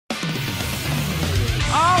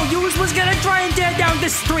Youse was gonna try and tear down the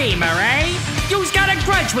streamer, eh? Youse got a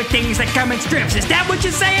grudge with things that come in strips, is that what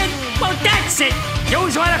you're saying? Well, that's it!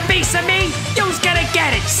 Youse want a piece of me? Youse gonna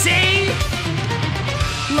get it, see?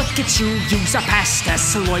 Look at you, use a pasta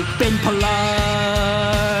swiping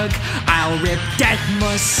plug. I'll rip that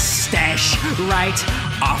mustache right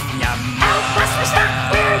off your mug.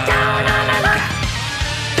 We're down on our luck.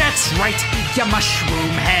 That's right, you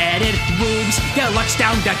mushroom-headed rubes. Your luck's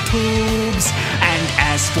down the tubes. And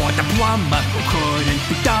as for the plumber, who couldn't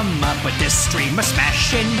be dumber, but this streamer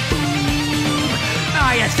smashing boob.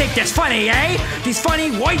 Oh, you think that's funny, eh? These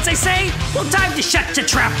funny words, I say? Well, time to shut your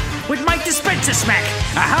trap with my dispenser smack.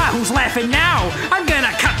 Aha, who's laughing now? I'm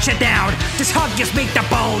gonna cut you down. This hug just make the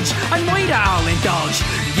bulge. And later I'll indulge.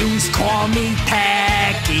 Yous call me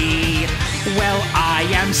tacky. Well, I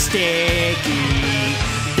am sticky.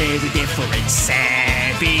 There's a different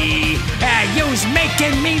savvy. You's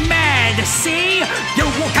making me mad, see? You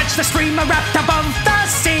will catch the streamer wrapped above the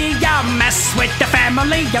sea. You mess with the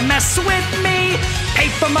family, you mess with me.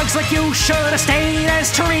 Paper mugs like you should have stayed as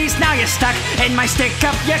trees. Now you're stuck in my stick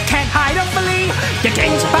up, you can't hide or flee. Your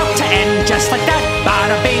game's about to end just like that.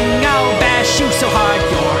 Bada bing, I'll bash you so hard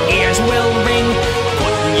your ears will ring.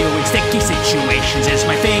 Putting you in sticky situations is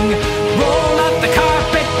my thing. Roll out the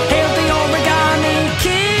carpet, hail the Origami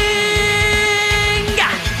King.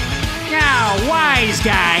 Now, wise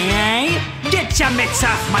guy, eh? Get your mitts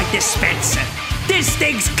off my dispenser. This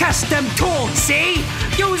thing's custom tooled, see?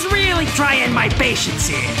 You's really trying my patience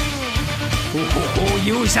here.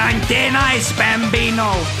 You's on thin ice,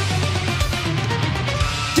 Bambino.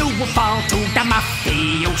 You will fall to the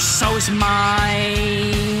mafioso's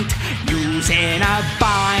mind. You's in a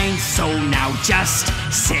bind, so now just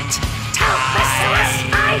sit tight.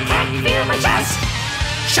 I can't feel my chest.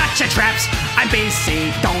 Shut your traps, I'm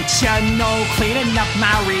busy, don't you know? Cleaning up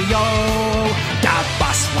Mario. The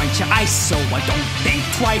boss wants your ice, so I don't think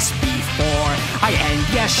twice before I end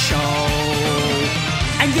your show.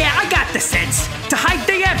 And yeah, I got the sense to hide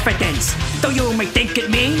the evidence. Though you may think it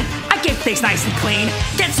mean, I keep things nice and clean.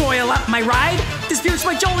 Get soil up my ride, disputes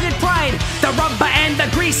my jolted pride. The rubber and the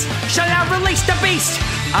grease, shall I release the beast?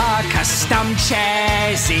 A custom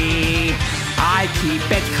chassis, I keep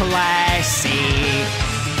it classy.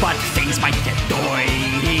 But things might get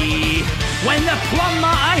doity when the plumber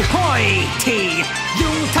I hoity. You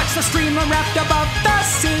touch the streamer wrapped above the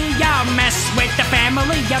sea. You mess with the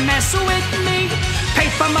family, you mess with me.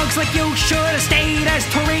 Paper mugs like you should have stayed as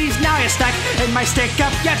tourists. Now you're stuck in my stick up,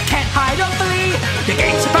 you can't hide or flee. The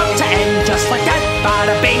game's about to end just like that.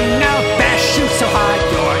 Bada bing, now bash you so hard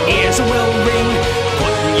your ears will ring.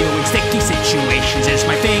 Putting you in sticky situations is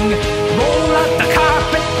my thing. Roll out the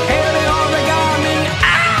carpet, hail the Origami.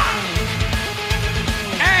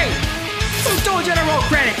 Told you to roll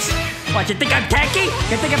credits. What, you think I'm tacky?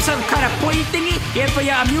 You think I'm some kind of boy thingy here for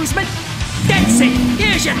your amusement? That's it.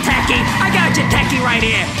 Here's your tacky. I got your tacky right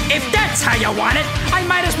here. If that's how you want it, I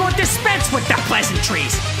might as well dispense with the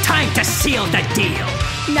pleasantries. Time to seal the deal.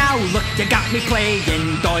 Now look, you got me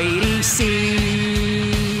playing doity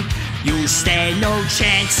C. You stand no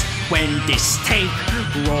chance when this tape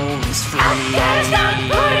rolls free. Afghanistan,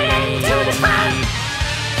 put it into this fun.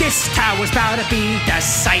 This tower's bound to be the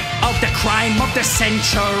site of the crime of the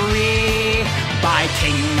century. By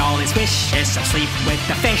king all his wishes, I'll sleep with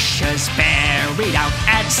the fishes buried out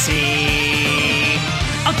at sea.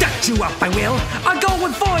 I'll duck you up, I will. I'm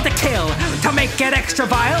going for the kill. To make it extra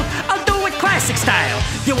vile, I'll do it classic style.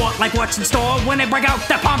 You want like what's in store when I bring out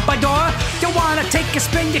the pompadour? You wanna take a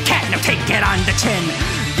spin, you can't, now take it on the chin.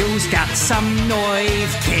 You's got some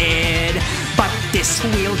nerve, kid, but this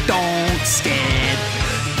wheel don't skid.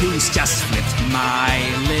 You's just flipped my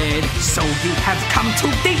lid, so you have come to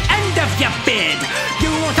the end of your bid. You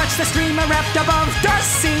will touch the streamer wrapped above the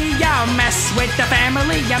sea. You mess with the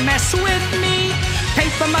family, you mess with me.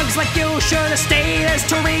 Paper mugs like you should have stayed as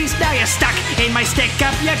tourists. Now you're stuck in my stick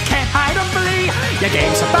up, you can't hide or flee. Your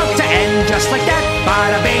game's about to end just like that.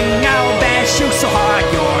 Bada bing, I'll bash you so hard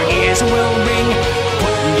your ears will ring.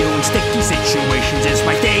 Putting you in sticky situations is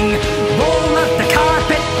my thing. Roll up the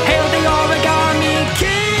carpet, hail the Origami King.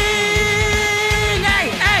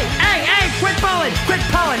 Quit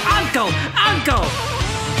pulling, uncle.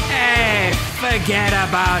 Hey, forget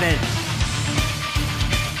about it.